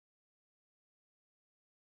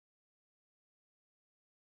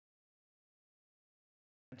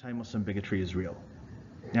Anti-Muslim bigotry is real.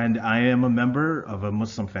 And I am a member of a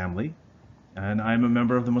Muslim family, and I'm a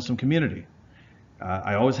member of the Muslim community.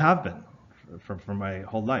 I always have been for my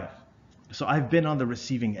whole life. So I've been on the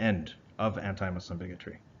receiving end of anti-Muslim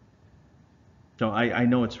bigotry. So I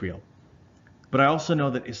know it's real. But I also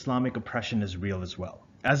know that Islamic oppression is real as well.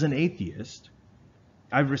 As an atheist,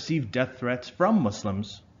 I've received death threats from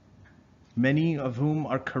Muslims, many of whom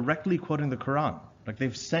are correctly quoting the Quran. Like,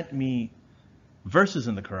 they've sent me verses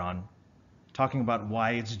in the Quran talking about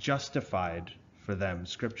why it's justified for them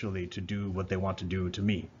scripturally to do what they want to do to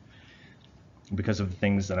me because of the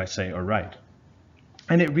things that I say are right.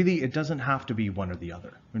 And it doesn't have to be one or the other.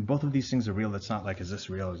 I mean, both of these things are real. It's not like, is this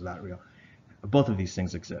real, is that real? Both of these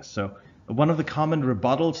things exist. So one of the common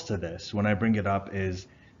rebuttals to this when I bring it up is,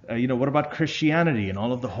 what about Christianity and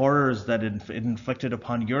all of the horrors that it inflicted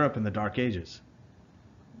upon Europe in the Dark Ages?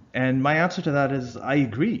 And my answer to that is, I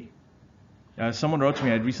agree. Someone wrote to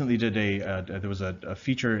me, I recently did there was a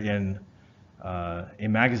feature in a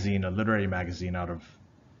magazine, a literary magazine out of,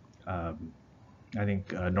 I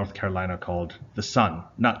think, North Carolina, called The Sun.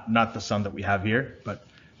 Not the Sun that we have here, but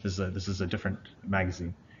this is a different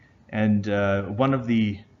magazine. And one of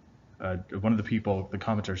the people, the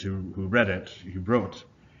commenters who read it, he wrote,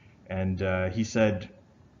 and he said,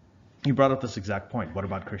 he brought up this exact point, what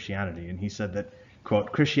about Christianity? And he said that,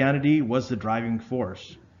 quote, Christianity was the driving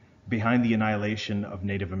force behind the annihilation of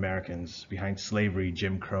Native Americans, behind slavery,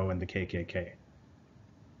 Jim Crow, and the KKK.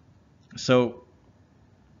 So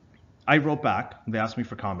I wrote back, they asked me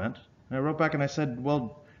for comment, and I wrote back and I said,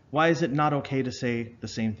 well, why is it not okay to say the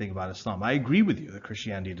same thing about Islam? I agree with you that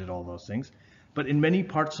Christianity did all those things, but in many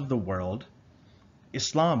parts of the world,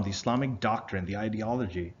 Islam, the Islamic doctrine, the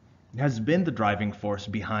ideology, has been the driving force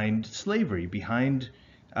behind slavery, behind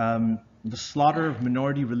the slaughter of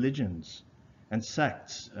minority religions and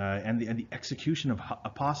sects, and the execution of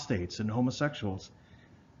apostates and homosexuals,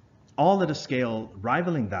 all at a scale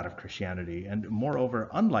rivaling that of Christianity, and moreover,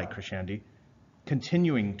 unlike Christianity,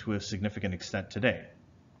 continuing to a significant extent today.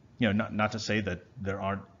 Not to say that there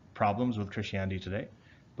aren't problems with Christianity today,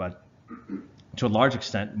 but to a large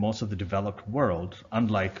extent, most of the developed world,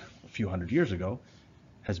 unlike a few hundred years ago,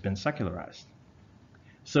 has been secularized.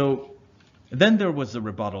 So then there was the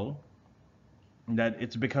rebuttal that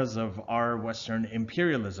it's because of our Western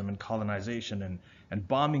imperialism and colonization and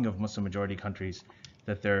bombing of Muslim majority countries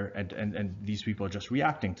that and these people are just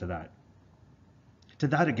reacting to that. To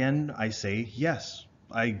that again, I say yes.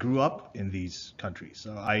 I grew up in these countries.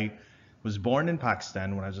 So I was born in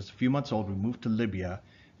Pakistan. When I was just a few months old, we moved to Libya,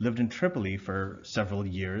 lived in Tripoli for several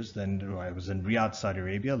years. Then I was in Riyadh, Saudi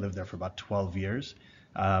Arabia, lived there for about 12 years.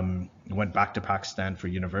 Went back to Pakistan for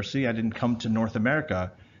university. I didn't come to North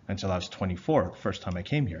America until I was 24. The first time I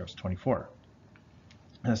came here, I was 24.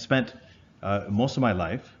 And I spent most of my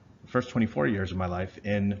life, the first 24 years of my life,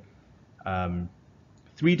 in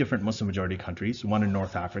 3 different Muslim majority countries, one in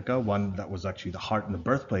North Africa, one that was actually the heart and the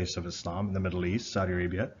birthplace of Islam in the Middle East, Saudi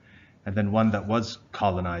Arabia, and then one that was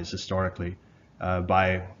colonized historically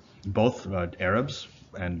by both Arabs,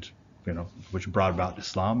 and which brought about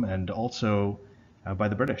Islam, and also by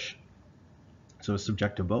the British. So it's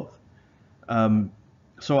subject to both.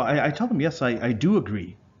 So I tell them, yes, I do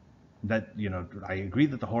agree that, I agree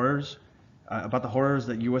that the horrors, about the horrors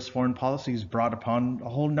that U.S. foreign policy has brought upon a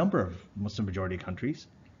whole number of Muslim majority countries.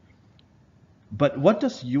 But what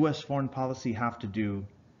does U.S. foreign policy have to do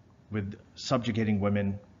with subjugating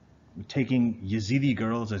women, taking Yazidi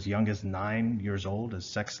girls as young as 9 years old as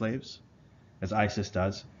sex slaves, as ISIS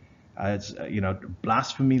does? It's,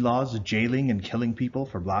 blasphemy laws, jailing and killing people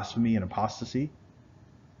for blasphemy and apostasy,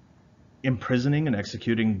 imprisoning and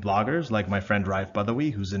executing bloggers like my friend Raif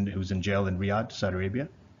Badawi, who's in jail in Riyadh, Saudi Arabia,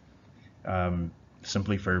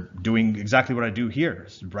 simply for doing exactly what I do here,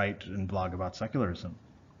 write and blog about secularism.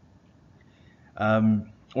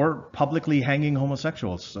 Or publicly hanging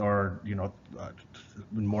homosexuals, or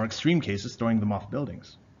in more extreme cases, throwing them off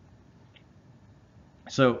buildings.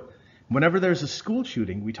 So whenever there's a school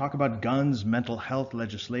shooting, we talk about guns, mental health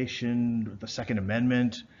legislation, the Second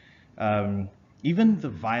Amendment, even the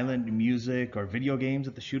violent music or video games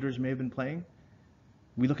that the shooters may have been playing.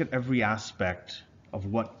 We look at every aspect of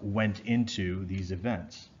what went into these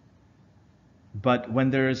events. But when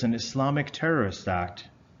there is an Islamic terrorist act,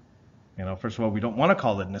 first of all, we don't want to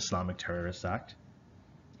call it an Islamic terrorist act,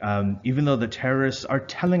 even though the terrorists are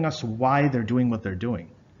telling us why they're doing what they're doing.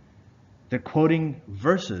 They're quoting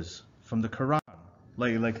verses from the Quran,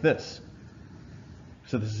 like this.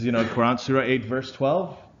 So this is, Quran, Surah 8, verse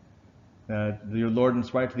 12. Your Lord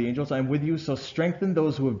inspired to the angels, I am with you, so strengthen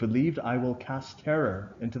those who have believed. I will cast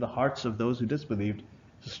terror into the hearts of those who disbelieved.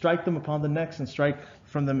 to strike them upon the necks and strike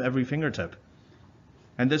from them every fingertip.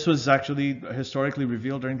 And this was actually historically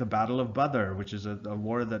revealed during the Battle of Badr, which is a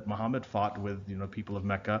war that Muhammad fought with people of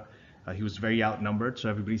Mecca. He was very outnumbered, so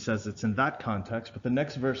everybody says it's in that context. But the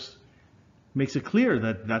next verse makes it clear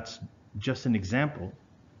that that's just an example.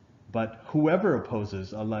 But whoever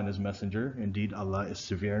opposes Allah and His Messenger, indeed Allah is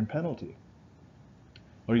severe in penalty.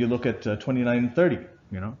 Or you look at 29 and 30,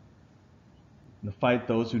 The fight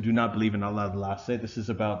those who do not believe in Allah the last day. This is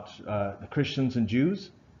about the Christians and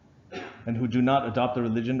Jews, and who do not adopt the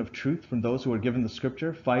religion of truth from those who are given the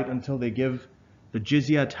scripture. Fight until they give the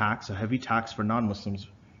jizya tax, a heavy tax for non-Muslims,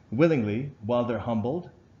 willingly while they're humbled.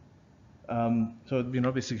 So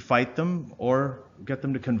basically fight them or get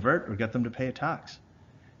them to convert or get them to pay a tax.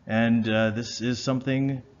 And this is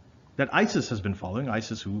something that ISIS has been following.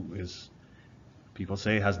 ISIS, who is, people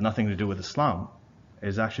say, has nothing to do with Islam,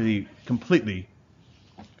 is actually completely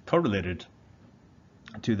correlated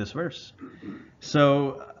to this verse.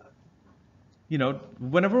 So,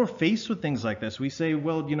 whenever we're faced with things like this, we say,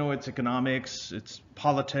 well, it's economics, it's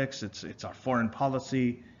politics, it's our foreign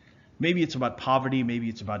policy. Maybe it's about poverty, maybe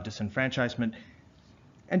it's about disenfranchisement.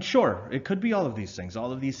 And sure, it could be all of these things.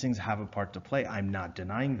 All of these things have a part to play. I'm not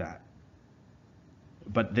denying that.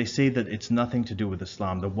 But they say that it's nothing to do with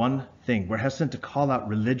Islam. The one thing, we're hesitant to call out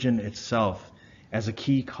religion itself as a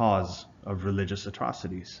key cause of religious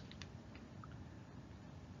atrocities.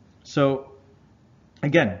 So,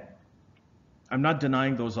 again, I'm not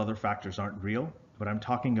denying those other factors aren't real, but I'm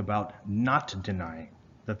talking about not denying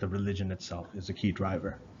that the religion itself is a key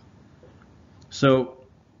driver. So,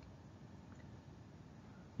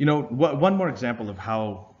 one more example of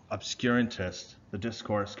how obscurantist the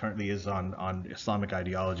discourse currently is on Islamic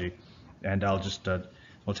ideology, and I'll just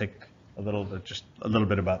we'll take a little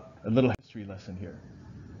bit about a little history lesson here.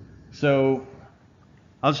 So,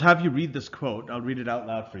 I'll just have you read this quote. I'll read it out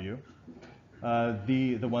loud for you.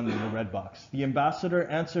 The one in the red box. The ambassador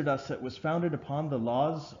answered us that it was founded upon the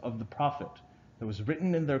laws of the Prophet. That was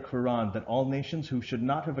written in their Quran that all nations who should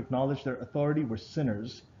not have acknowledged their authority were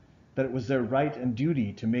sinners, that it was their right and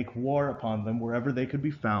duty to make war upon them wherever they could be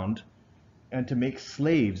found, and to make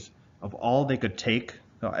slaves of all they could take.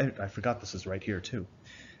 Oh, I forgot this is right here too.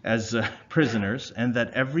 As prisoners, and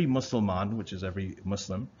that every Musliman, which is every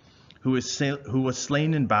Muslim, who was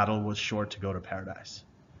slain in battle was sure to go to paradise.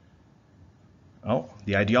 Oh,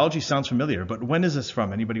 the ideology sounds familiar, but when is this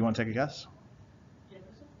from? Anybody want to take a guess?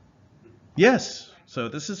 Yes. So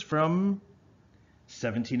this is from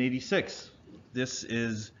 1786. This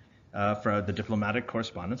is for the diplomatic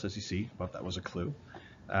correspondence, as you see. Well, that was a clue.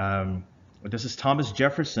 This is Thomas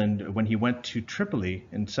Jefferson when he went to Tripoli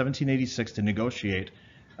in 1786 to negotiate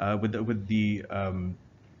with the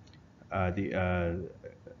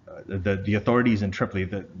authorities in Tripoli.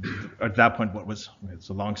 At that point, it's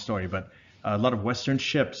a long story, but a lot of Western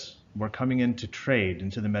ships were coming in to trade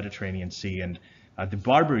into the Mediterranean Sea, and the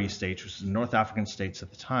Barbary states, which was the North African states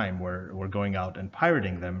at the time, were going out and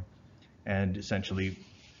pirating them, and essentially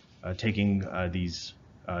taking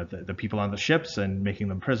the people on the ships and making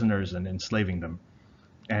them prisoners and enslaving them.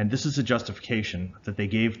 And this is a justification that they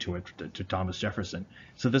gave to Thomas Jefferson.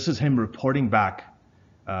 So this is him reporting back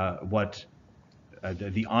what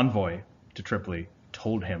the envoy to Tripoli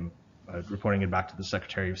told him, reporting it back to the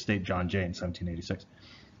Secretary of State, John Jay, in 1786.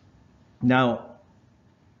 Now,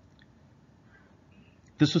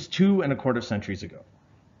 this was 2.25 centuries ago.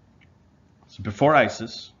 So before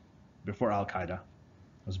ISIS, before Al-Qaeda.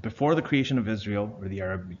 It was before the creation of Israel or the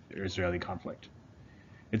Arab-Israeli conflict.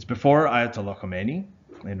 It's before Ayatollah Khomeini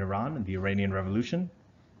in Iran and the Iranian Revolution.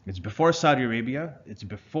 It's before Saudi Arabia. It's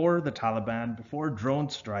before the Taliban, before drone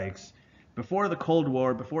strikes, before the Cold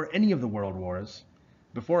War, before any of the world wars,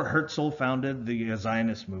 before Herzl founded the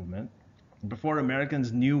Zionist movement, before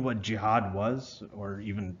Americans knew what jihad was or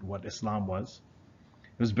even what Islam was.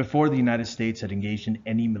 It was before the United States had engaged in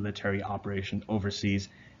any military operation overseas,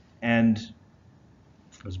 and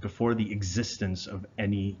it was before the existence of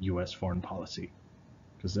any U.S. foreign policy,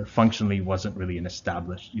 because there functionally wasn't really an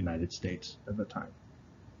established United States at the time.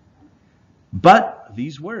 But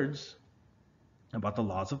these words about the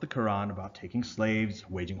laws of the Quran, about taking slaves,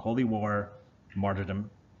 waging holy war,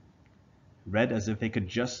 martyrdom, read as if they could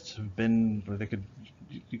just have been, or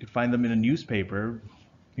you could find them in a newspaper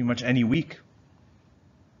pretty much any week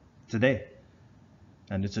today.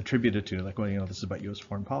 And it's attributed to, like, well, this is about U.S.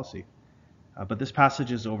 foreign policy. But this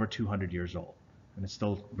passage is over 200 years old, and it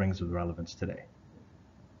still rings with relevance today.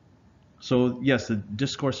 So yes, the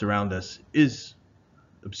discourse around this is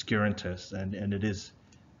obscurantist, and it is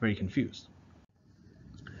very confused.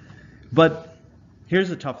 But here's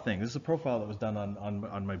the tough thing. This is a profile that was done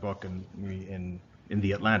on my book and in in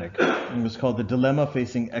the Atlantic. It was called The Dilemma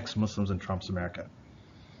Facing Ex-Muslims in Trump's America.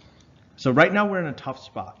 So right now we're in a tough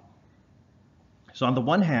spot. So on the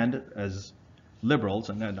one hand, as liberals,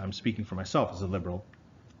 and I'm speaking for myself as a liberal,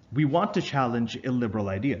 we want to challenge illiberal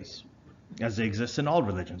ideas, as they exist in all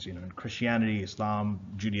religions, in Christianity, Islam,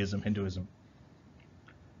 Judaism, Hinduism.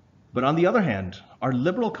 But on the other hand, our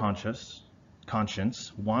liberal conscience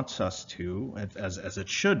wants us to, as it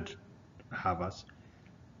should have us,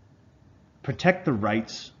 protect the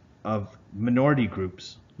rights of minority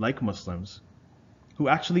groups like Muslims who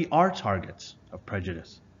actually are targets of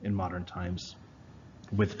prejudice in modern times,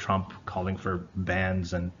 with Trump calling for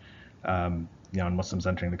bans and Muslims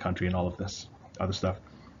entering the country and all of this other stuff.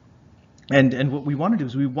 And what we want to do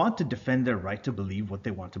is we want to defend their right to believe what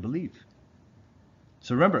they want to believe.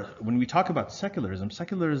 So remember, when we talk about secularism,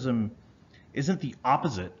 secularism isn't the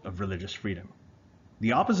opposite of religious freedom.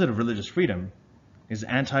 The opposite of religious freedom is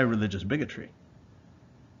anti-religious bigotry.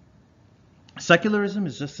 Secularism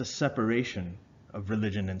is just a separation of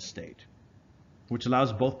religion and state, which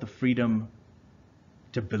allows both the freedom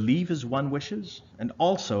to believe as one wishes and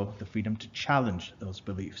also the freedom to challenge those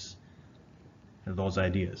beliefs and those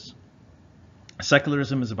ideas.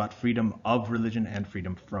 Secularism is about freedom of religion and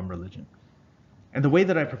freedom from religion. And the way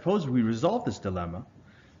that I propose we resolve this dilemma,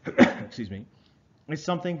 excuse me, is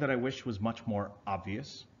something that I wish was much more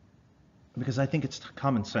obvious, because I think it's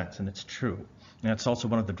common sense and it's true. And it's also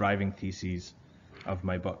one of the driving theses of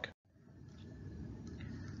my book.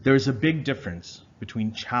 There is a big difference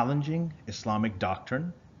between challenging Islamic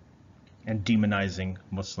doctrine and demonizing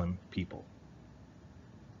Muslim people.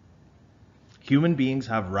 Human beings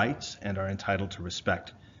have rights and are entitled to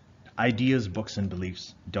respect. Ideas, books, and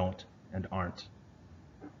beliefs don't and aren't.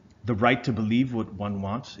 The right to believe what one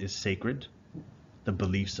wants is sacred. The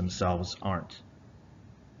beliefs themselves aren't.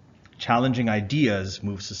 Challenging ideas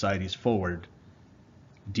moves societies forward.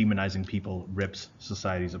 Demonizing people rips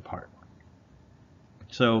societies apart.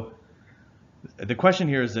 So the question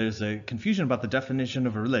here is, there's a confusion about the definition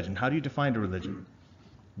of a religion. How do you define a religion?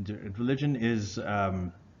 Religion is,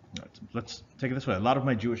 let's take it this way. A lot of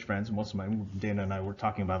my Jewish friends, most of my, Dana and I were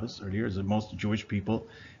talking about this earlier, is that most Jewish people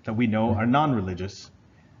that we know are non-religious.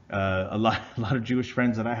 A lot of Jewish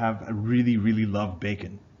friends that I have really, really love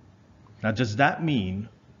bacon. Now, does that mean,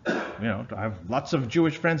 I have lots of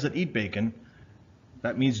Jewish friends that eat bacon.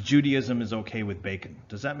 That means Judaism is okay with bacon.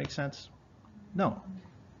 Does that make sense? No.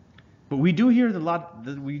 But we do hear that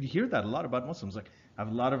a lot about Muslims. Like, I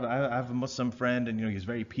have a Muslim friend, and he's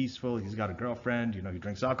very peaceful. He's got a girlfriend. He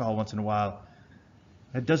drinks alcohol once in a while.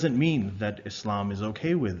 That doesn't mean that Islam is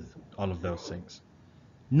okay with all of those things.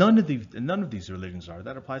 None of these religions are.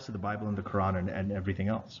 That applies to the Bible and the Quran and everything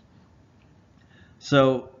else.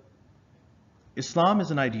 So Islam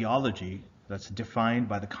is an ideology that's defined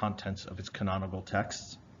by the contents of its canonical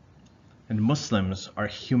texts, and Muslims are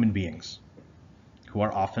human beings who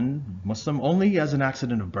are often Muslim only as an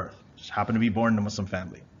accident of birth, just happen to be born in a Muslim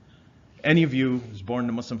family. Any of you who's born in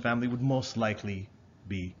a Muslim family would most likely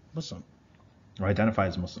be Muslim or identify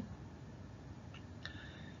as Muslim.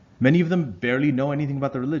 Many of them barely know anything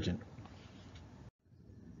about the religion.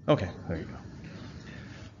 Okay, there you go.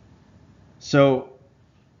 So,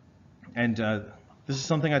 and this is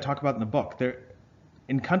something I talk about in the book.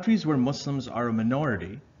 In countries where Muslims are a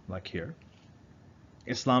minority, like here,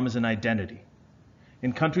 Islam is an identity.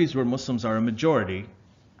 In countries where Muslims are a majority,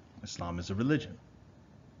 Islam is a religion.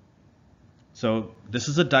 So this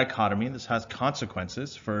is a dichotomy. This has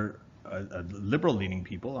consequences for liberal-leaning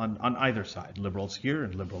people on either side, liberals here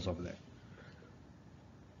and liberals over there.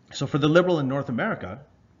 So for the liberal in North America,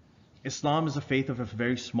 Islam is a faith of a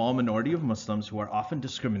very small minority of Muslims who are often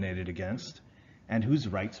discriminated against and whose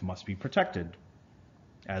rights must be protected,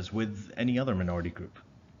 as with any other minority group.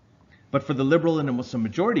 But for the liberal in a Muslim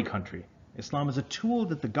majority country, Islam is a tool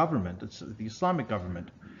that the Islamic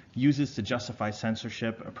government, uses to justify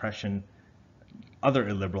censorship, oppression, other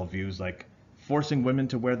illiberal views like forcing women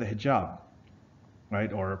to wear the hijab,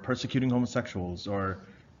 right, or persecuting homosexuals, or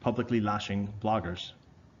publicly lashing bloggers.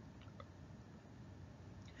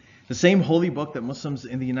 The same holy book that Muslims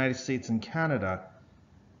in the United States and Canada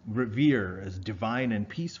revere as divine and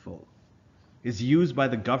peaceful is used by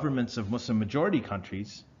the governments of Muslim majority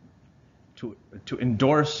countries to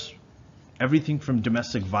endorse everything from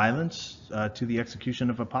domestic violence to the execution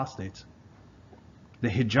of apostates. The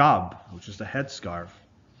hijab, which is the headscarf,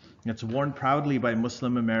 it's worn proudly by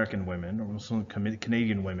Muslim American women or Muslim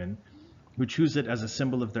Canadian women who choose it as a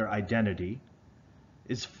symbol of their identity,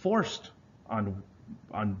 is forced on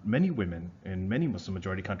many women in many Muslim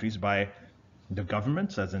majority countries by the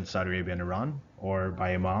governments, as in Saudi Arabia and Iran, or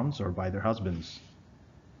by imams, or by their husbands.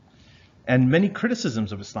 And many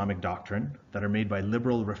criticisms of Islamic doctrine that are made by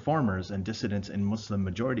liberal reformers and dissidents in Muslim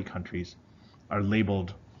majority countries are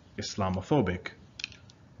labeled Islamophobic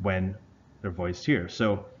when they're voiced here.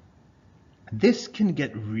 So this can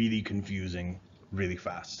get really confusing really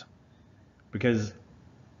fast, because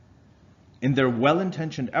in their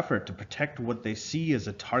well-intentioned effort to protect what they see as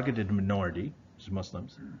a targeted minority, which is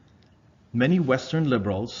Muslims, many Western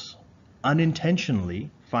liberals unintentionally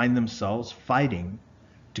find themselves fighting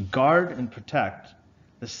to guard and protect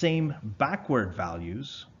the same backward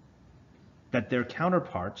values that their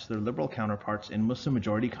counterparts, their liberal counterparts in Muslim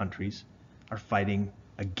majority countries, are fighting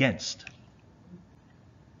against.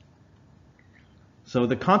 So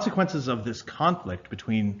the consequences of this conflict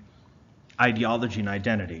between ideology and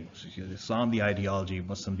identity, Islam the ideology,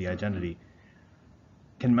 Muslim the identity,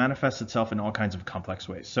 can manifest itself in all kinds of complex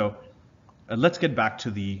ways. So let's get back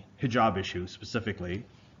to the hijab issue specifically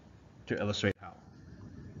to illustrate how.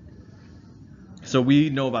 So we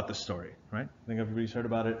know about this story, right? I think everybody's heard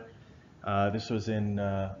about it. This was in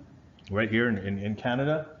right here in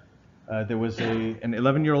Canada. There was an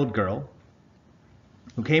 11-year-old girl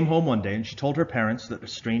who came home one day and she told her parents that a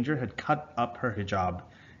stranger had cut up her hijab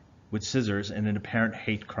with scissors in an apparent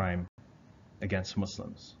hate crime against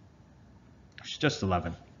Muslims. She's just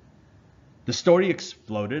 11. The story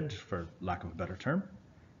exploded, for lack of a better term,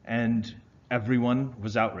 and everyone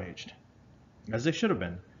was outraged, as they should have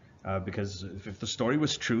been. Because if the story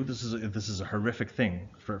was true, this is a horrific thing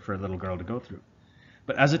for a little girl to go through.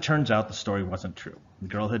 But as it turns out, the story wasn't true. The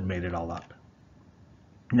girl had made it all up.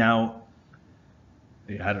 Now,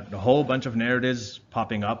 you had a whole bunch of narratives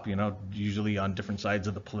popping up, usually on different sides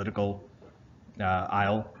of the political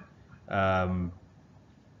aisle. Some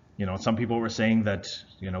people were saying that,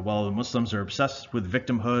 well, the Muslims are obsessed with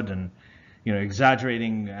victimhood and they're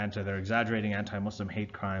exaggerating anti-Muslim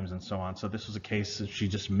hate crimes and so on. So this was a case that she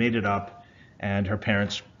just made it up and her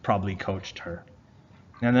parents probably coached her.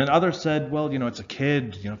 And then others said, well, it's a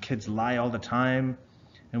kid, kids lie all the time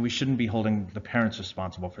and we shouldn't be holding the parents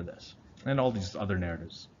responsible for this, and all these other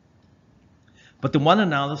narratives. But the one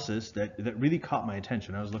analysis that really caught my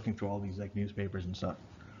attention, I was looking through all these newspapers and stuff,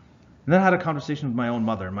 and then I had a conversation with my own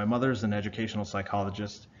mother. My mother is an educational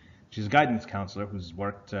psychologist. She's a guidance counselor who's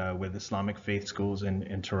worked with Islamic faith schools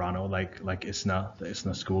in Toronto, like ISNA, the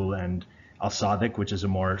ISNA school, and Al-Sadiq, which is a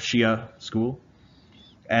more Shia school.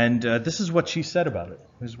 And this is what she said about it.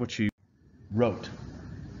 This is what she wrote.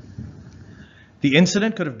 The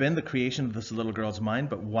incident could have been the creation of this little girl's mind,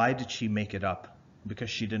 but why did she make it up? Because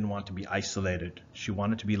she didn't want to be isolated. She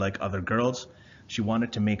wanted to be like other girls. She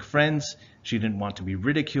wanted to make friends. She didn't want to be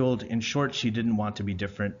ridiculed. In short, she didn't want to be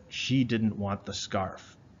different. She didn't want the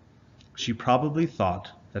scarf. She probably thought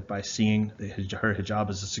that by seeing her hijab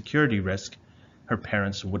as a security risk, her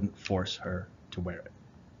parents wouldn't force her to wear it.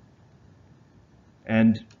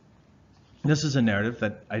 And this is a narrative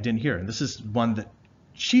that I didn't hear. And this is one that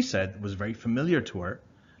she said was very familiar to her,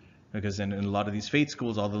 because in a lot of these faith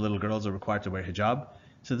schools, all the little girls are required to wear hijab.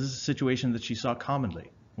 So this is a situation that she saw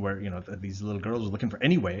commonly, where these little girls are looking for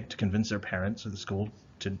any way to convince their parents or the school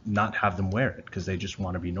to not have them wear it because they just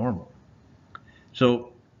want to be normal.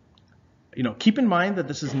 So, keep in mind that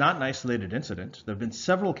this is not an isolated incident. There have been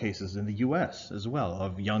several cases in the US as well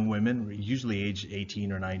of young women, usually aged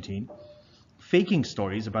 18 or 19, faking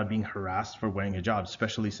stories about being harassed for wearing hijab,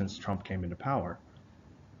 especially since Trump came into power.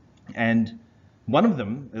 And one of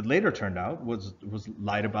them, it later turned out, was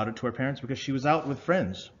lied about it to her parents because she was out with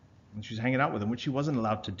friends and she was hanging out with them, which she wasn't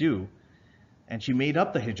allowed to do. And she made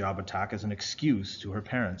up the hijab attack as an excuse to her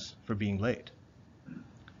parents for being late.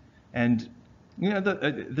 And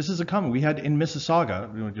this is a common. We had in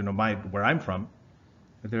Mississauga, where I'm from,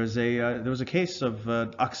 there was a case of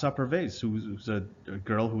Aqsa Pervez, who's a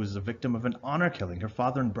girl who was a victim of an honor killing. Her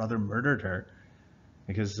father and brother murdered her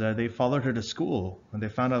because they followed her to school. And they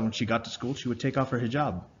found out when she got to school, she would take off her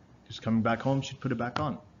hijab. Just coming back home, she'd put it back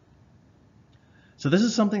on. So this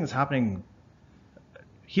is something that's happening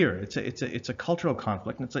here. It's a cultural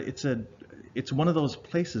conflict. And it's one of those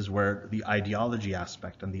places where the ideology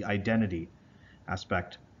aspect and the identity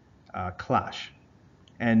aspect clash.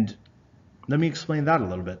 And let me explain that a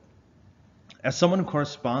little bit. As someone who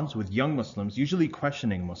corresponds with young Muslims, usually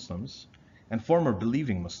questioning Muslims, and former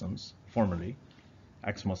believing Muslims, formerly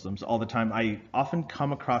ex-Muslims, all the time, I often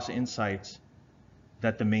come across insights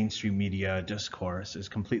that the mainstream media discourse is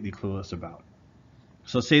completely clueless about.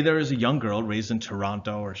 So say there is a young girl raised in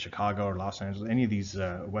Toronto or Chicago or Los Angeles, any of these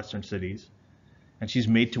Western cities, and she's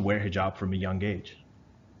made to wear hijab from a young age.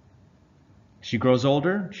 She grows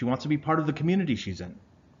older, she wants to be part of the community she's in.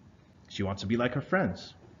 She wants to be like her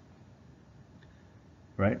friends.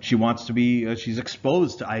 right? She wants to be, she's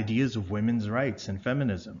exposed to ideas of women's rights and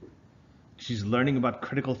feminism. She's learning about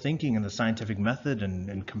critical thinking and the scientific method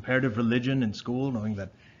and comparative religion in school, knowing that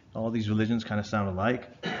all these religions kind of sound alike.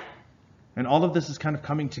 And all of this is kind of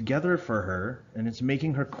coming together for her, and it's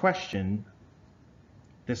making her question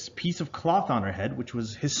this piece of cloth on her head, which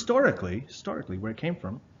was historically where it came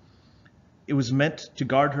from. It was meant to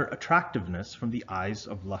guard her attractiveness from the eyes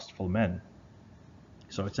of lustful men.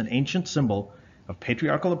 So it's an ancient symbol of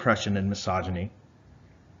patriarchal oppression and misogyny.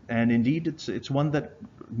 And indeed, it's one that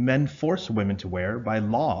men force women to wear by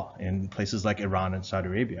law in places like Iran and Saudi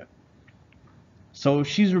Arabia. So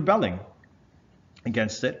she's rebelling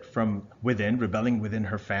against it from within, rebelling within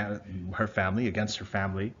her family, against her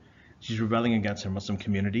family. She's rebelling against her Muslim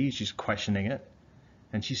community. She's questioning it.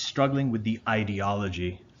 And she's struggling with the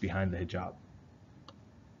ideology behind the hijab.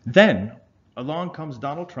 Then along comes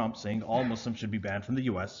Donald Trump saying all Muslims should be banned from the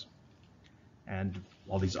US, and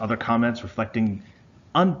all these other comments reflecting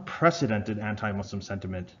unprecedented anti-Muslim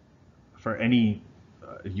sentiment for any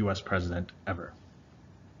US president ever.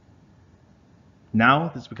 Now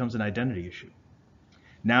this becomes an identity issue.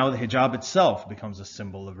 Now the hijab itself becomes a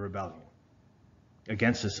symbol of rebellion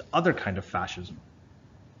against this other kind of fascism,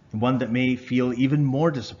 one that may feel even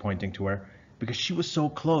more disappointing to her because she was so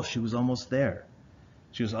close, she was almost there.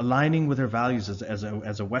 She was aligning with her values as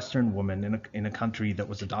a Western woman in a country that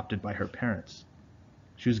was adopted by her parents.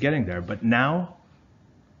 She was getting there, but now,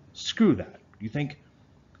 screw that. You think,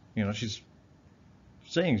 she's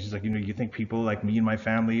saying, she's like, you think people like me and my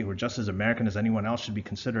family who are just as American as anyone else should be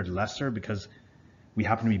considered lesser because we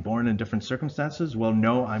happen to be born in different circumstances? Well,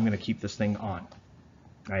 no, I'm going to keep this thing on.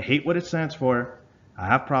 I hate what it stands for. I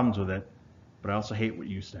have problems with it, but I also hate what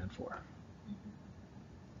you stand for.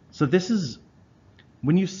 So this is,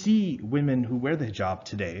 when you see women who wear the hijab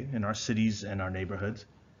today in our cities and our neighborhoods,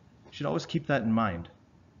 you should always keep that in mind.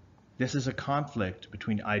 This is a conflict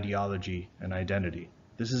between ideology and identity.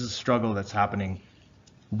 This is a struggle that's happening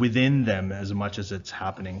within them as much as it's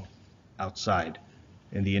happening outside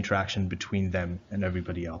in the interaction between them and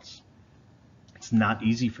everybody else. It's not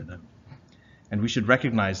easy for them. And we should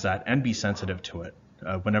recognize that and be sensitive to it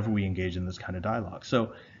whenever we engage in this kind of dialogue.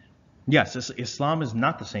 So yes, Islam is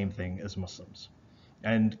not the same thing as Muslims.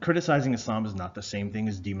 And criticizing Islam is not the same thing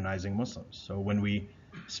as demonizing Muslims. So when we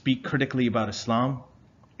speak critically about Islam,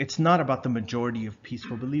 it's not about the majority of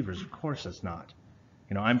peaceful believers. Of course it's not.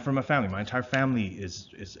 I'm from a family. My entire family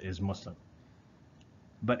is Muslim.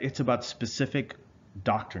 But it's about specific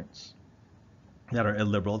doctrines that are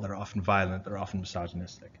illiberal, that are often violent, that are often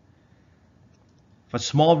misogynistic. If a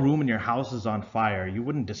small room in your house is on fire, you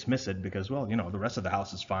wouldn't dismiss it because, well, the rest of the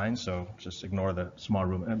house is fine, so just ignore the small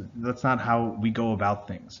room. And that's not how we go about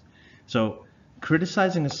things. So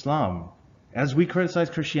criticizing Islam, as we criticize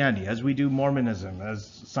Christianity, as we do Mormonism, as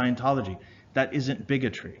Scientology, that isn't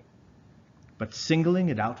bigotry. But singling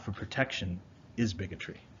it out for protection is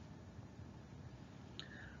bigotry.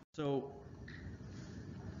 So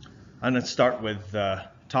I'm going to start with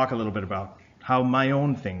talk a little bit about how my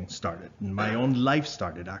own thing started, and my own life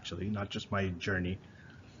started, actually, not just my journey.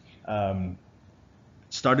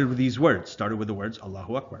 Started with these words, started with the words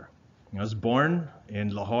Allahu Akbar. I was born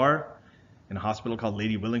in Lahore in a hospital called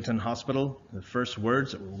Lady Willington Hospital. The first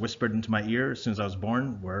words that were whispered into my ear as soon as I was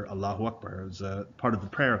born were Allahu Akbar. It was a part of the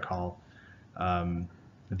prayer call, the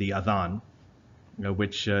adhan,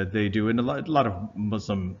 which they do in a lot of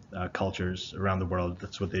Muslim cultures around the world.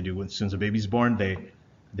 That's what they do. As soon as a baby's born,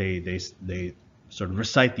 they sort of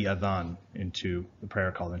recite the adhan into the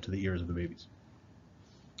prayer call, into the ears of the babies.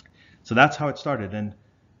 So that's how it started. And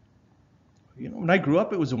when I grew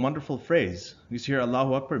up, it was a wonderful phrase. We used to hear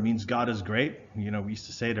Allahu Akbar, it means God is great. We used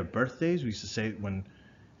to say it at birthdays. We used to say it when,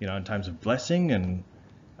 in times of blessing, and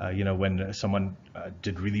when someone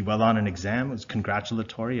did really well on an exam. It was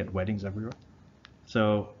congratulatory at weddings everywhere.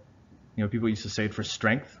 So, people used to say it for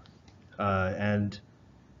strength, and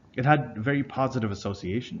it had very positive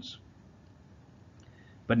associations.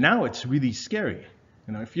 But now it's really scary.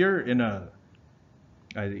 If you're in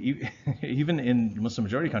even in Muslim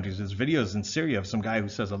majority countries, there's videos in Syria of some guy who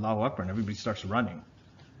says Allahu Akbar and everybody starts running.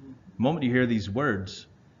 The moment you hear these words,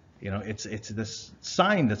 it's this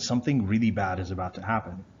sign that something really bad is about to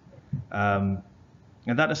happen. And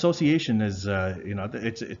that association is, in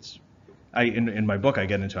my book I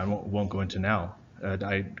get into, I won't go into now.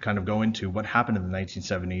 I kind of go into what happened in the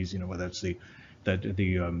 1970s, whether it's the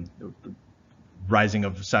rising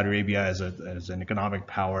of Saudi Arabia as an economic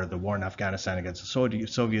power, the war in Afghanistan against the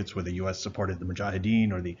Soviets, where the U.S. supported the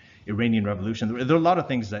Mujahideen, or the Iranian Revolution. There are a lot of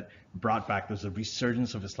things that brought back, there's a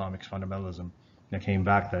resurgence of Islamic fundamentalism that came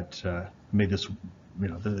back that made this,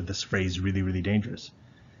 this phrase really, really dangerous.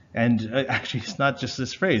 And actually, it's not just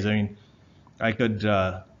this phrase. I mean, I could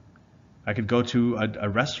go to a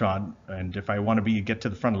restaurant, and if I want to get to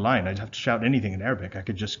the front of the line, I'd have to shout anything in Arabic. I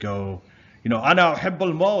could just go, Ana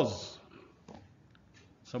uhibbul moz.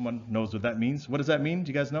 Someone knows what that means. What does that mean?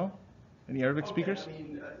 Do you guys know? Any Arabic speakers? I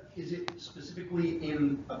mean, is it specifically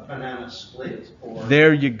in a banana split? Or?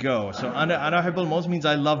 There you go. So ana uhibbul moz means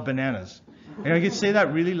I love bananas. And I could say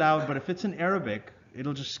that really loud, but if it's in Arabic,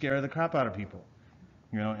 it'll just scare the crap out of people.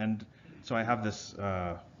 And so I have this.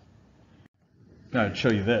 I'll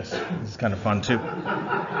show you this. This is kind of fun too.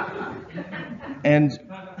 And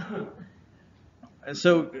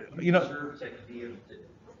so,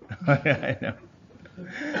 I know.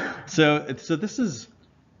 So this is,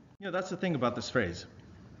 that's the thing about this phrase.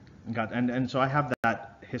 And so I have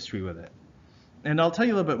that history with it. And I'll tell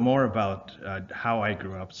you a little bit more about how I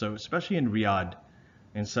grew up. So especially in Riyadh,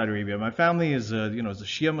 in Saudi Arabia, my family is a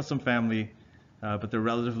Shia Muslim family, but they're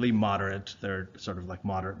relatively moderate. They're sort of like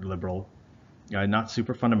moderate liberal, not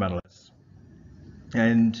super fundamentalist.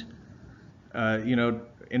 And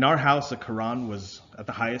in our house, the Quran was at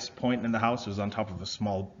the highest point in the house. It was on top of a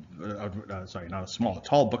small, a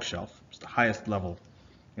tall bookshelf. It was the highest level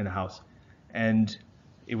in the house, and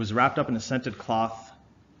it was wrapped up in a scented cloth.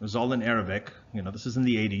 It was all in Arabic. This is in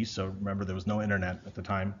the 80s, so remember there was no internet at the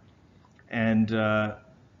time. And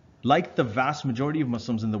like the vast majority of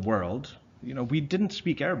Muslims in the world, we didn't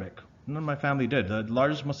speak Arabic. None of my family did. The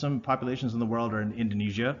largest Muslim populations in the world are in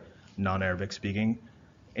Indonesia, non-Arabic speaking.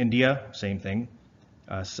 India, same thing.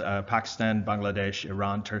 Pakistan, Bangladesh,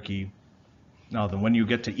 Iran, Turkey. Now, then when you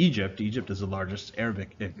get to Egypt, Egypt is the largest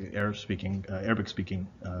Arabic-speaking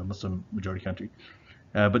Muslim majority country.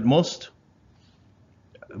 But most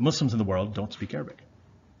Muslims in the world don't speak Arabic.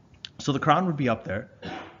 So the Quran would be up there.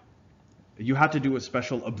 You had to do a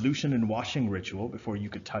special ablution and washing ritual before you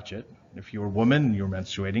could touch it. If you were a woman and you were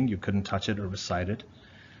menstruating, you couldn't touch it or recite it.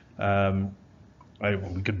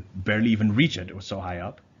 We could barely even reach it. It was so high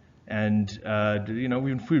up. And,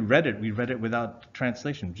 if we read it without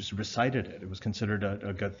translation, just recited it. It was considered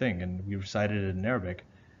a good thing. And we recited it in Arabic,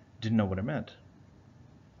 didn't know what it meant.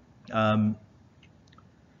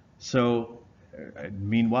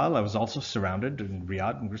 Meanwhile, I was also surrounded in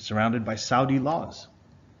Riyadh, and we're surrounded by Saudi laws.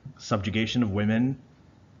 Subjugation of women,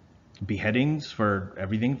 beheadings for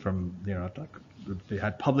everything from, they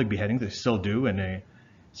had public beheadings, they still do, in a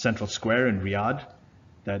central square in Riyadh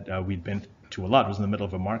that we'd been to a lot. It was in the middle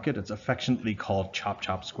of a market. It's affectionately called Chop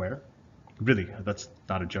Chop Square. Really, that's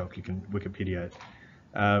not a joke. You can Wikipedia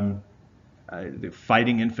it.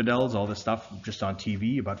 Fighting infidels, all this stuff just on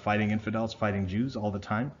TV about fighting infidels, fighting Jews all the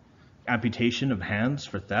time. Amputation of hands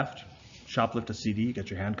for theft. Shoplift a CD, get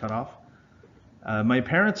your hand cut off. My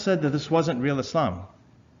parents said that this wasn't real Islam.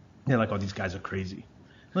 They're like, oh, these guys are crazy.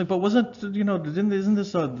 I'm like, but isn't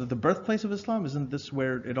this the birthplace of Islam? Isn't this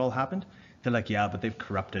where it all happened? They're like, yeah, but they've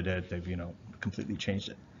corrupted it. They've, completely changed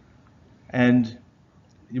it. And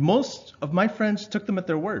most of my friends took them at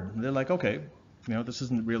their word. They're like, okay, this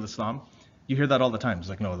isn't real Islam. You hear that all the time. It's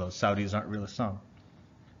like, no, those Saudis aren't real Islam.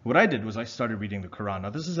 What I did was I started reading the Quran. Now,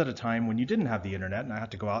 this is at a time when you didn't have the internet, and I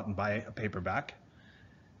had to go out and buy a paperback.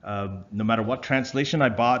 No matter what translation I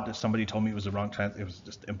bought, if somebody told me it was the wrong translation, it was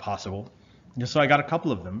just impossible. And so I got a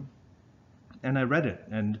couple of them, and I read it.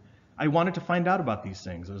 And I wanted to find out about these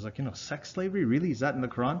things. I was like, sex slavery, really? Is that in the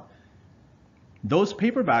Quran? Those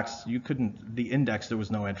paperbacks, the index, there was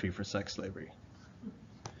no entry for sex slavery.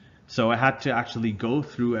 So I had to actually go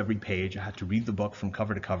through every page. I had to read the book from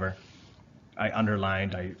cover to cover. I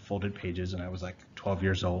underlined, I folded pages, and I was like 12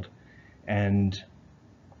 years old. And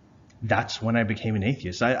that's when I became an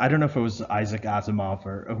atheist. I don't know if it was Isaac Asimov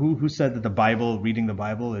or who said that reading the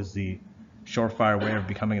Bible is the surefire way of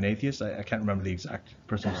becoming an atheist. I can't remember the exact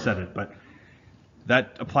person who said it, but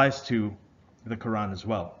that applies to the Quran as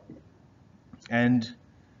well. And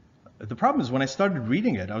the problem is when I started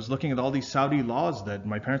reading it, I was looking at all these Saudi laws that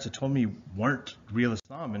my parents had told me weren't real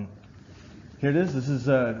Islam. And here it is. This is,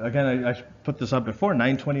 again, I put this up before,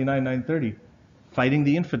 929, 930. Fighting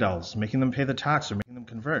the infidels, making them pay the tax or making them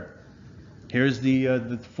convert. Here's the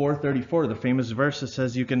 434, the famous verse that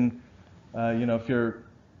says you can, if your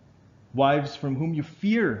wives from whom you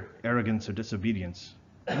fear arrogance or disobedience,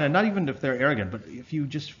 and not even if they're arrogant, but if you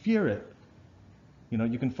just fear it,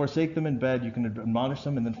 you can forsake them in bed, you can admonish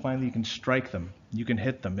them, and then finally you can strike them, you can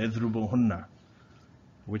hit them, idrubuhunna,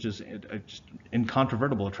 which is just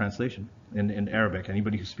incontrovertible translation in Arabic.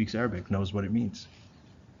 Anybody who speaks Arabic knows what it means.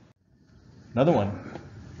 Another one,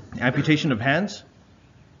 amputation of hands.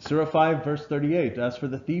 Surah 5, verse 38. As for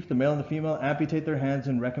the thief, the male and the female amputate their hands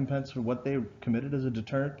in recompense for what they committed as a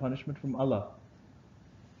deterrent punishment from Allah.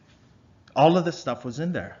 All of this stuff was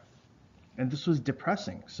in there. And this was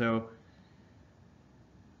depressing. So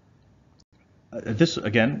this,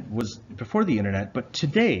 again, was before the internet, but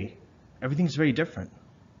today, everything's very different.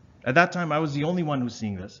 At that time, I was the only one who was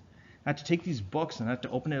seeing this. I had to take these books and I had to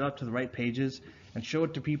open it up to the right pages and show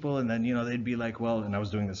it to people, and then, they'd be like, well, and I was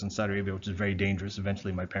doing this in Saudi Arabia, which is very dangerous.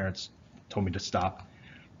 Eventually, my parents told me to stop.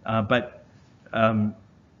 Anytime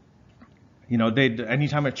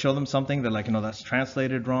I show them something, they're like, that's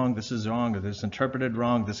translated wrong, this is wrong, or this is interpreted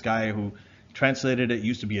wrong. This guy who translated it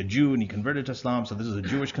used to be a Jew and he converted to Islam, so this is a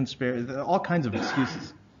Jewish conspiracy. All kinds of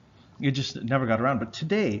excuses. You just never got around. But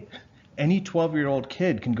today, any 12-year-old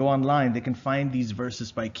kid can go online, they can find these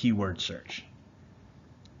verses by keyword search.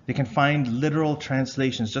 They can find literal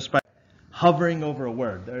translations just by hovering over a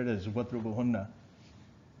word. There it is, وَضْرِبُهُنَّ,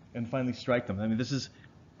 and finally strike them. I mean,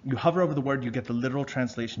 you hover over the word, you get the literal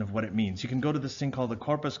translation of what it means. You can go to this thing called the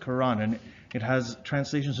Corpus Quran, and it has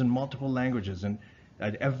translations in multiple languages, and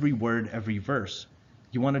at every word, every verse.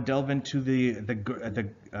 You want to delve into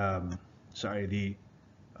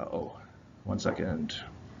one second.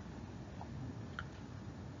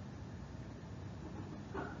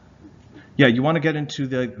 Yeah, you want to get into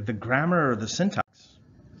the grammar or the syntax.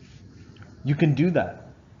 You can do that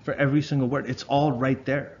for every single word. It's all right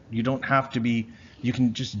there. You don't have to be, you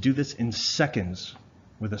can just do this in seconds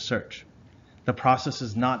with a search. The process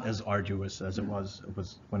is not as arduous as it was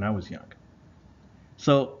when I was young.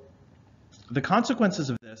 So the consequences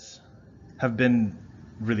of this have been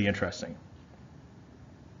really interesting,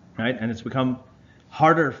 right? And it's become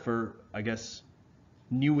harder for, I guess,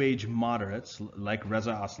 New Age moderates like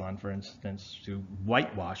Reza Aslan, for instance, to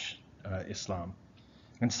whitewash Islam.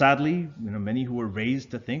 And sadly, many who were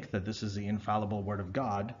raised to think that this is the infallible word of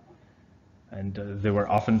God, and they were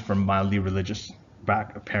often from mildly religious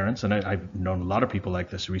parents, and I've known a lot of people like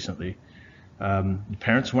this recently.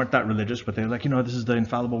 Parents weren't that religious, but they're like, this is the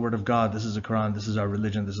infallible word of God, this is the Quran, this is our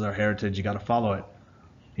religion, this is our heritage, you got to follow it.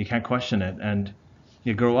 You can't question it. And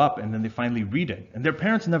you grow up, and then they finally read it. And their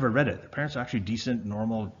parents never read it. Their parents are actually decent,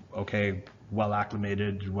 normal, okay,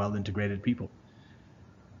 well-acclimated, well-integrated people.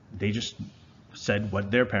 They just said what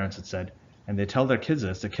their parents had said, and they tell their kids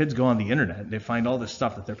this. The kids go on the internet, they find all this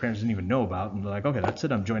stuff that their parents didn't even know about, and they're like, okay, that's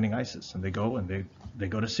it, I'm joining ISIS. And they go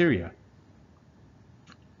to Syria.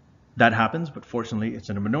 That happens, but fortunately, it's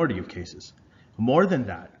in a minority of cases. More than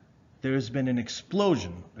that, there has been an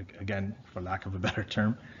explosion, again, for lack of a better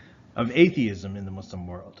term, of atheism in the Muslim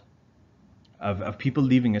world, of people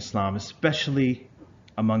leaving Islam, especially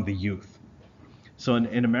among the youth. So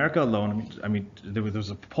in America alone, there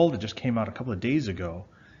was a poll that just came out a couple of days ago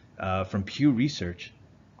from Pew Research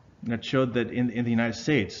that showed that in the United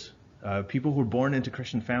States, people who were born into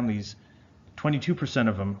Christian families, 22%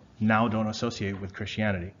 of them now don't associate with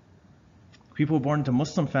Christianity. People who are born into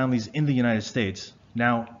Muslim families in the United States,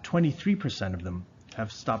 now 23% of them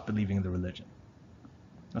have stopped believing in the religion.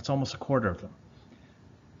 That's almost a quarter of them.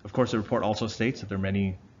 Of course, the report also states that there are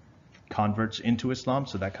many converts into Islam,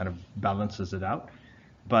 so that kind of balances it out.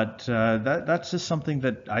 But that's just something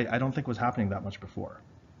that I don't think was happening that much before.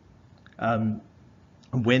 Gallup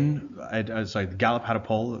had a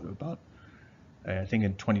poll about, I think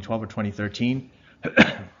in 2012 or 2013,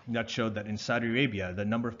 that showed that in Saudi Arabia, the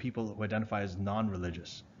number of people who identify as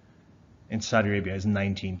non-religious in Saudi Arabia is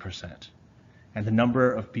 19%. And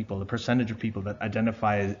the percentage of people that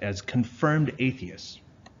identify as confirmed atheists,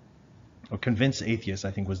 or convinced atheists,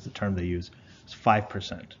 I think was the term they used, is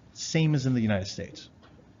 5%. Same as in the United States.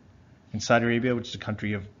 In Saudi Arabia, which is a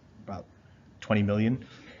country of about 20 million,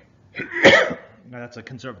 now that's a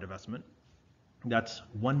conservative estimate, that's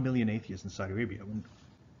 1 million atheists in Saudi Arabia. When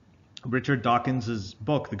Richard Dawkins'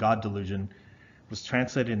 book, The God Delusion, was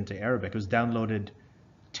translated into Arabic, it was downloaded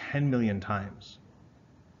 10 million times.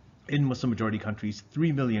 In Muslim majority countries,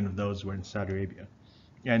 3 million of those were in Saudi Arabia.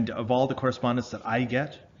 And of all the correspondence that I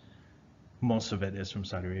get, most of it is from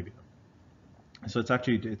Saudi Arabia. So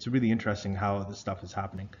it's really interesting how this stuff is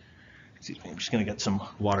happening. Excuse me, I'm just going to get some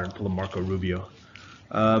water and pull a Marco Rubio.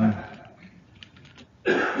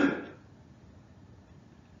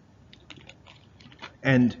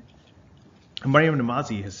 And Maryam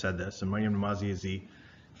Namazi has said this, and Maryam Namazi is the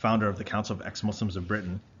founder of the Council of Ex-Muslims of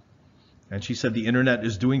Britain. And she said the internet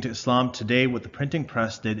is doing to Islam today what the printing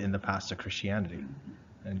press did in the past to Christianity,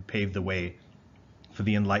 and paved the way for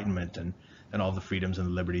the Enlightenment and all the freedoms and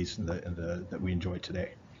the liberties that we enjoy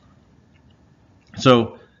today.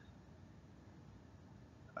 So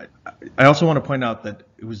I also want to point out that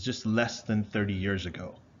it was just less than 30 years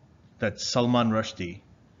ago that Salman Rushdie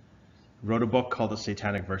wrote a book called The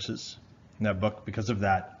Satanic Verses. In that book, because of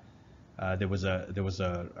that, There was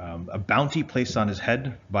a bounty placed on his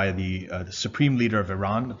head by the supreme leader of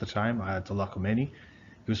Iran at the time, Ayatollah Khomeini.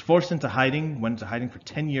 He was forced into hiding, went into hiding for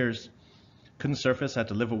 10 years, couldn't surface, had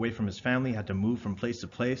to live away from his family, had to move from place to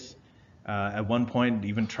place. At one point,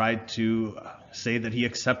 even tried to say that he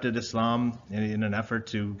accepted Islam in an effort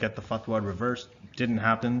to get the fatwa reversed. Didn't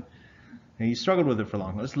happen. And he struggled with it for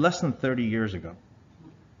long. It was less than 30 years ago.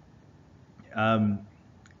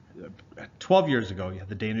 12 years ago, you had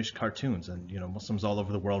the Danish cartoons, and Muslims all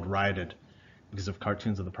over the world rioted because of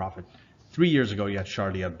cartoons of the Prophet. 3 years ago, you had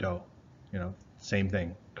Charlie Hebdo. Same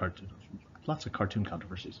thing. Lots of cartoon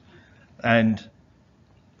controversies. And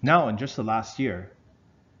now, in just the last year,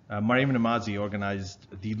 Mariam Namazi organized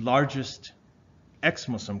the largest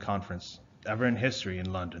ex-Muslim conference ever in history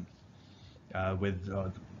in London, with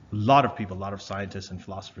a lot of people, a lot of scientists and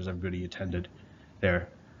philosophers. Everybody attended there,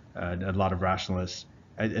 a lot of rationalists.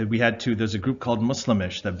 There's a group called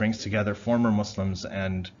Muslimish that brings together former Muslims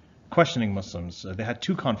and questioning Muslims. They had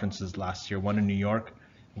 2 conferences last year, one in New York,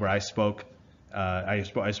 where I spoke. I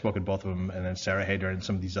spoke at both of them, and then Sarah Haider and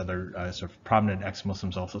some of these other sort of prominent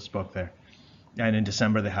ex-Muslims also spoke there. And in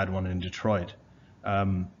December, they had one in Detroit.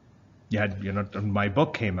 My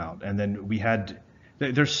book came out, and then we had,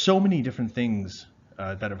 there's so many different things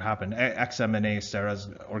that have happened. XMNA, Sarah's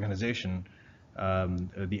organization,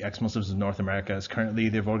 the ex-Muslims of North America,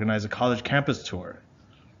 they've organized a college campus tour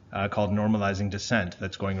called Normalizing Dissent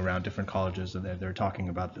that's going around different colleges, and they're talking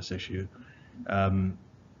about this issue. And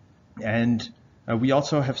we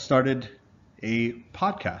also have started a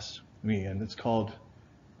podcast, and it's called,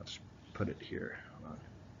 let's put it here. Hold on.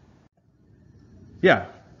 Yeah,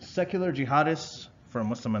 Secular Jihadists for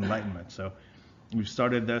Muslim Enlightenment. So we've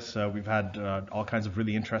started this. We've had all kinds of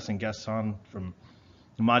really interesting guests on, from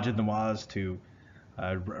Majid Nawaz to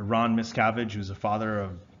Ron Miscavige, who's the father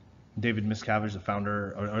of David Miscavige, the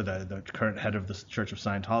founder or the current head of the Church of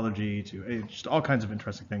Scientology, to just all kinds of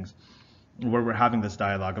interesting things where we're having this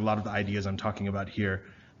dialogue. A lot of the ideas I'm talking about here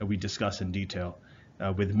that we discuss in detail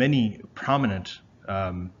with many prominent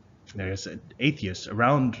atheists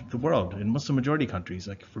around the world in Muslim majority countries,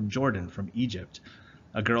 like from Jordan, from Egypt,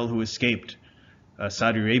 a girl who escaped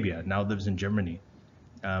Saudi Arabia, now lives in Germany.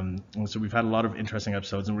 And so we've had a lot of interesting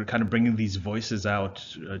episodes, and we're kind of bringing these voices out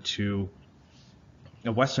to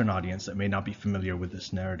a Western audience that may not be familiar with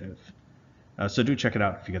this narrative. So do check it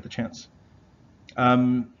out if you get the chance.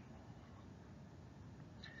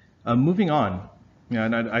 Moving on,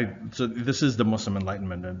 so this is the Muslim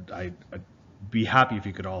Enlightenment, and I'd be happy if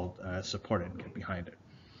you could all support it and get behind it.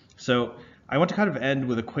 So I want to kind of end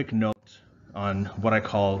with a quick note on what I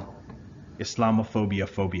call Islamophobia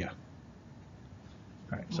phobia.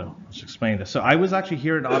 All right, so let's explain this. So I was actually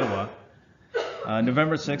here in Ottawa,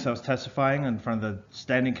 November 6th. I was testifying in front of the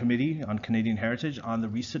Standing Committee on Canadian Heritage on the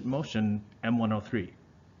recent motion M103.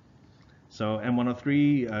 So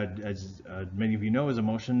M103, as many of you know, is a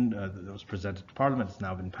motion that was presented to Parliament. It's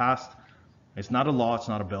now been passed. It's not a law. It's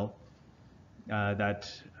not a bill. That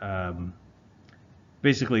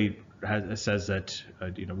basically says that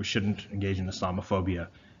we shouldn't engage in Islamophobia,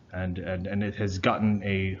 and it has gotten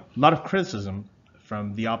a lot of criticism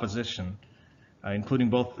from the opposition, including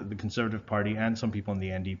both the Conservative Party and some people in the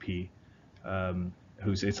NDP,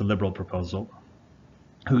 it's a liberal proposal,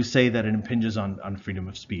 who say that it impinges on freedom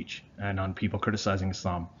of speech and on people criticizing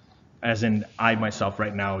Islam, as in I myself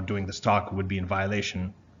right now doing this talk would be in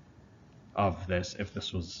violation of this if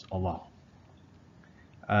this was a law.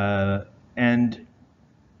 And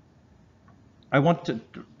I want to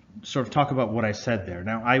sort of talk about what I said there.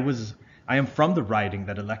 Now, I am from the riding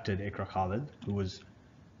that elected Iqra Khalid, who's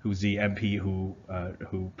the MP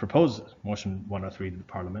who proposed motion 103 to the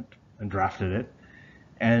Parliament and drafted it.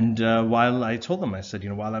 And while I told them, I said,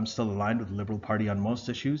 while I'm still aligned with the Liberal Party on most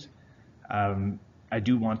issues, I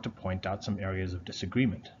do want to point out some areas of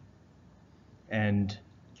disagreement. And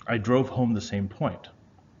I drove home the same point.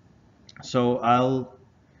 So I'll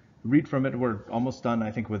read from it. We're almost done,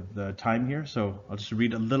 I think, with the time here. So I'll just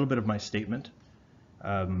read a little bit of my statement,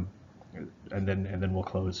 and then we'll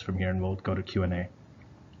close from here and we'll go to Q&A.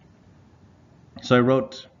 So I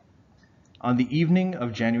wrote, on the evening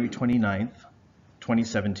of January 29th,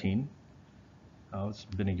 2017, it's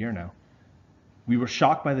been a year now, we were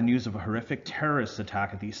shocked by the news of a horrific terrorist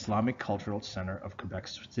attack at the Islamic Cultural Center of Quebec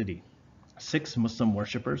City. 6 Muslim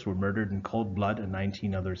worshippers were murdered in cold blood and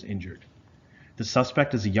 19 others injured. The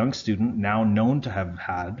suspect is a young student now known to have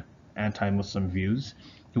had anti-Muslim views,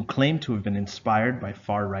 who claimed to have been inspired by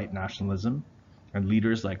far-right nationalism and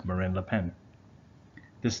leaders like Marine Le Pen.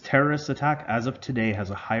 This terrorist attack, as of today, has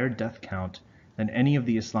a higher death count than any of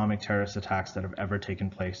the Islamic terrorist attacks that have ever taken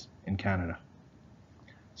place in Canada.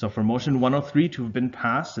 So for motion 103 to have been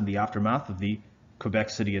passed in the aftermath of the Quebec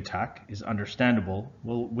City attack is understandable,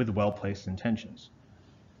 with well-placed intentions.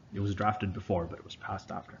 It was drafted before, but it was passed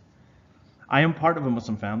after. I am part of a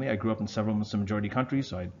Muslim family. I grew up in several Muslim majority countries,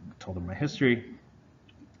 so I told them my history.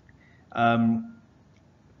 Even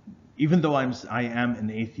though I am an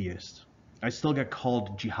atheist, I still get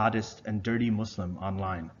called jihadist and dirty Muslim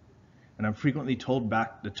online, and I'm frequently told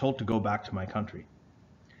to go back to my country.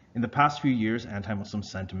 In the past few years, anti-Muslim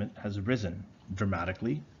sentiment has risen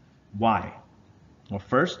dramatically. Why? Well,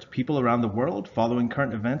 first, people around the world following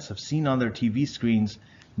current events have seen on their TV screens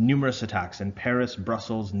numerous attacks in Paris,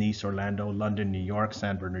 Brussels, Nice, Orlando, London, New York,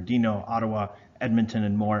 San Bernardino, Ottawa, Edmonton,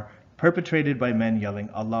 and more, perpetrated by men yelling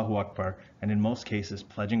Allahu Akbar, and in most cases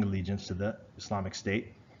pledging allegiance to the Islamic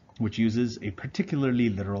State, which uses a particularly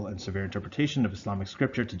literal and severe interpretation of Islamic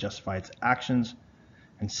scripture to justify its actions.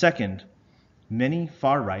 And second, many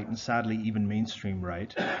far-right, and sadly even mainstream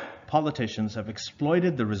right, politicians have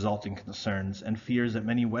exploited the resulting concerns and fears that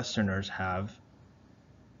many Westerners have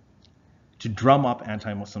to drum up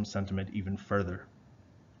anti-Muslim sentiment even further.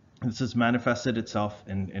 This has manifested itself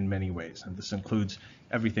in many ways, and this includes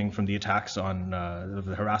everything from the attacks on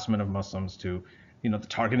the harassment of Muslims to, the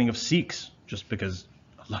targeting of Sikhs, just because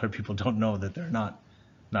a lot of people don't know that they're not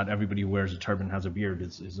everybody who wears a turban, has a beard,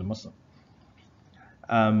 is a Muslim.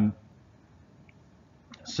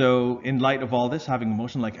 So in light of all this, having a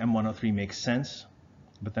motion like M103 makes sense,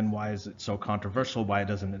 but then why is it so controversial? Why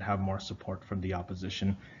doesn't it have more support from the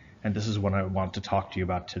opposition? And this is what I want to talk to you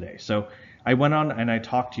about today. So I went on and I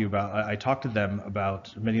talked to them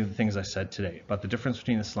about many of the things I said today, about the difference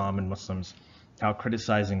between Islam and Muslims, how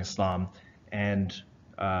criticizing Islam and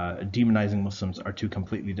demonizing Muslims are two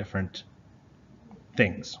completely different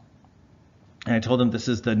things. And I told them this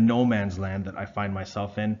is the no man's land that I find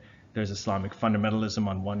myself in. There's Islamic fundamentalism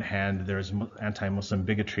on one hand, there's anti-Muslim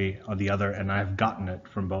bigotry on the other, and I've gotten it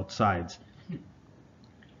from both sides.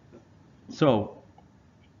 So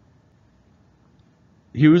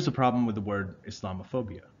here is the problem with the word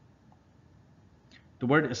Islamophobia. The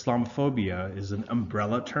word Islamophobia is an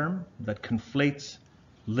umbrella term that conflates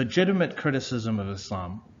legitimate criticism of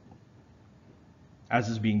Islam, as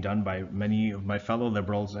is being done by many of my fellow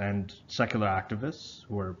liberals and secular activists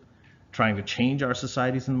who are trying to change our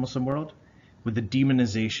societies in the Muslim world, with the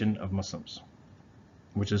demonization of Muslims,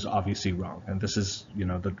 which is obviously wrong. And this is,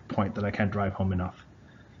 the point that I can't drive home enough.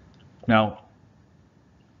 Now,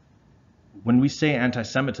 when we say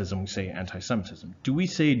anti-Semitism, we say anti-Semitism. Do we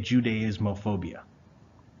say Judaismophobia?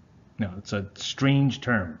 No, it's a strange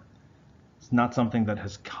term. It's not something that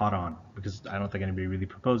has caught on, because I don't think anybody really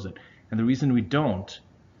proposed it. And the reason we don't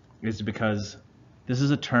is because this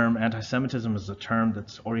is a term, anti-Semitism is a term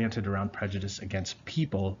that's oriented around prejudice against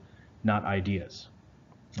people, not ideas,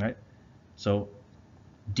 right? So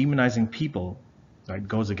demonizing people, right,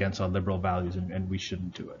 goes against our liberal values, and we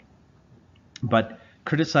shouldn't do it. But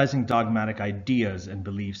criticizing dogmatic ideas and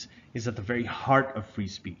beliefs is at the very heart of free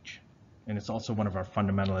speech. And it's also one of our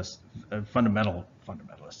fundamental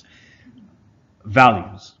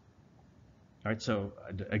values. All right, so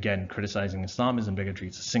again, criticizing Islam isn't bigotry,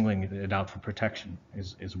 it's singling it out for protection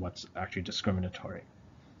is what's actually discriminatory.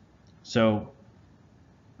 So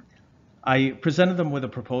I presented them with a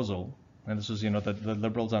proposal, and this was, the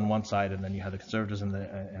liberals on one side, and then you had the conservatives and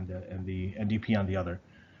the NDP on the other,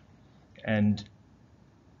 and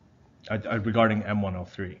regarding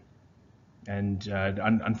M103. And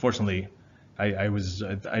unfortunately,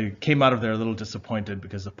 I came out of there a little disappointed,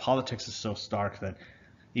 because the politics is so stark that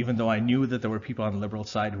even though I knew that there were people on the liberal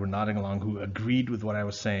side who were nodding along who agreed with what I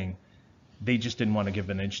was saying, they just didn't want to give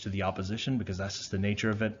an inch to the opposition, because that's just the nature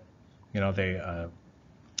of it.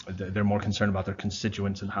 They're more concerned about their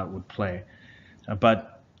constituents and how it would play.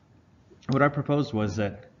 But what I proposed was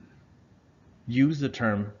that use the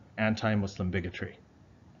term anti-Muslim bigotry.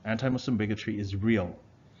 Anti-Muslim bigotry is real,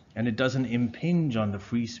 and it doesn't impinge on the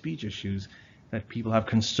free speech issues that people have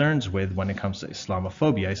concerns with when it comes to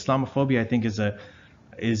Islamophobia. Islamophobia, I think, is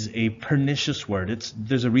a pernicious word.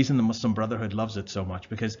 There's a reason the Muslim Brotherhood loves it so much,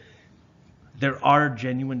 because there are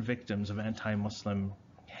genuine victims of anti-Muslim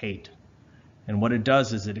hate. And what it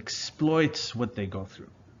does is it exploits what they go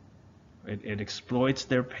through. It exploits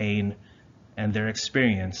their pain and their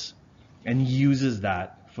experience and uses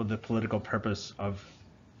that for the political purpose of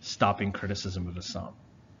stopping criticism of Islam.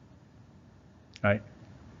 Right?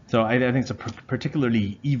 So I think it's a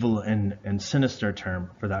particularly evil and sinister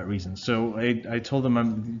term for that reason. So I told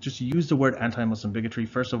them, just use the word anti-Muslim bigotry.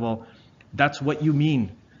 First of all, that's what you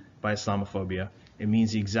mean by Islamophobia. It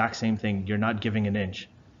means the exact same thing. You're not giving an inch.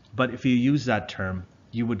 But if you use that term,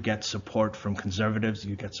 you would get support from conservatives,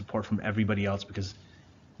 you get support from everybody else, because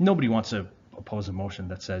Nobody wants to oppose a motion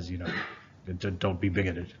that says, don't be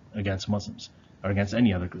bigoted against Muslims or against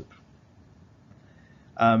any other group.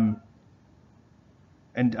 And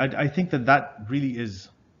I think that really is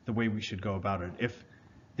the way we should go about it. If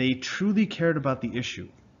they truly cared about the issue,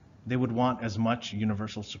 they would want as much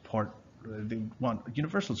universal support. They want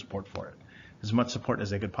universal support for it, as much support as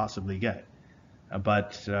they could possibly get.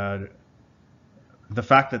 But the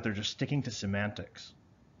fact that they're just sticking to semantics,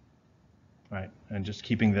 right, and just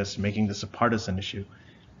making this a partisan issue,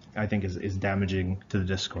 I think is damaging to the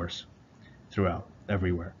discourse throughout,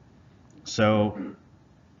 everywhere. So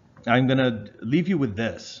I'm going to leave you with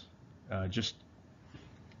this, just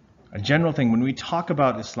a general thing. When we talk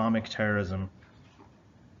about Islamic terrorism,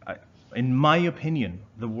 in my opinion,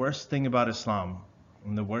 the worst thing about Islam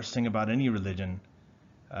and the worst thing about any religion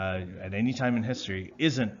at any time in history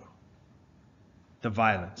isn't the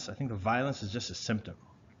violence. I think the violence is just a symptom.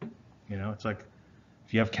 It's like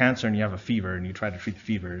if you have cancer and you have a fever and you try to treat the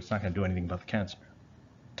fever, it's not going to do anything about the cancer.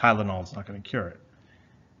 Tylenol is not going to cure it.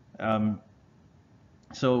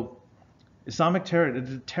 So Islamic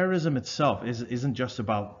terrorism itself isn't just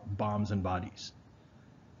about bombs and bodies.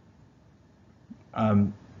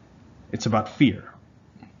 It's about fear.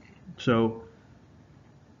 So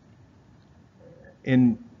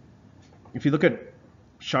if you look at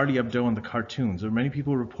Charlie Hebdo and the cartoons, there were many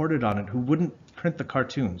people who reported on it who wouldn't print the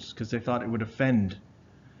cartoons because they thought it would offend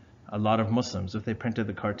a lot of Muslims if they printed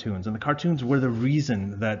the cartoons. And the cartoons were the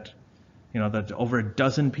reason that, that over a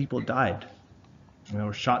dozen people died.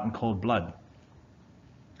 Were shot in cold blood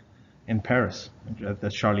in Paris at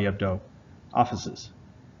the Charlie Hebdo offices.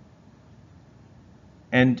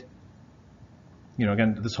 And,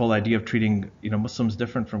 again, this whole idea of treating, Muslims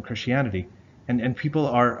different from Christianity. And people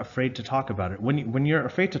are afraid to talk about it. When you're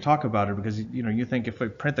afraid to talk about it because, you think if I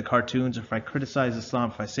print the cartoons, if I criticize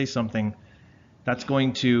Islam, if I say something, that's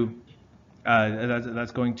going to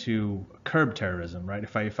curb terrorism, right?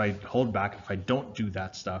 If I hold back, if I don't do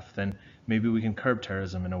that stuff, then maybe we can curb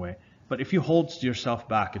terrorism in a way. But if you hold yourself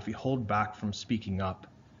back, if you hold back from speaking up,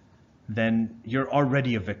 then you're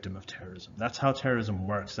already a victim of terrorism. That's how terrorism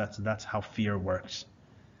works. That's how fear works.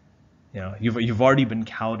 You've already been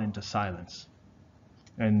cowed into silence,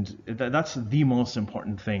 and that's the most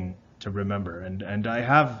important thing to remember. And I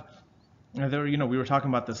have, we were talking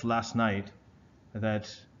about this last night,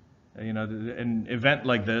 that an event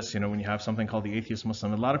like this, when you have something called the Atheist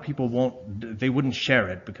Muslim, a lot of people wouldn't share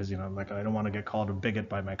it because, like, I don't want to get called a bigot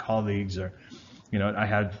by my colleagues, or,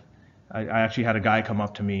 I actually had a guy come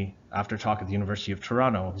up to me after talk at the University of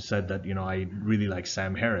Toronto who said that, I really like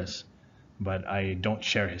Sam Harris, but I don't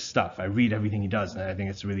share his stuff. I read everything he does, and I think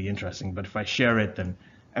it's really interesting, but if I share it, then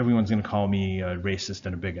everyone's going to call me a racist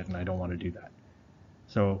and a bigot, and I don't want to do that.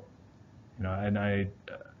 So,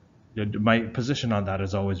 my position on that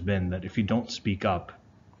has always been that if you don't speak up,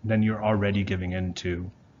 then you're already giving in to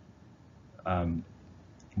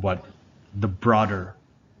what the broader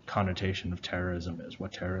connotation of terrorism is,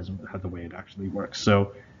 the way it actually works.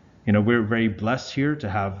 So, we're very blessed here to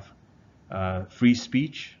have free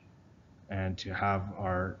speech and to have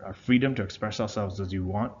our freedom to express ourselves as you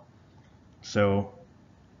want. So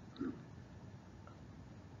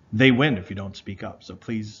they win if you don't speak up. So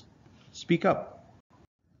please speak up.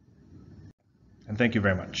 And thank you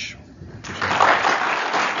very much. Appreciate it.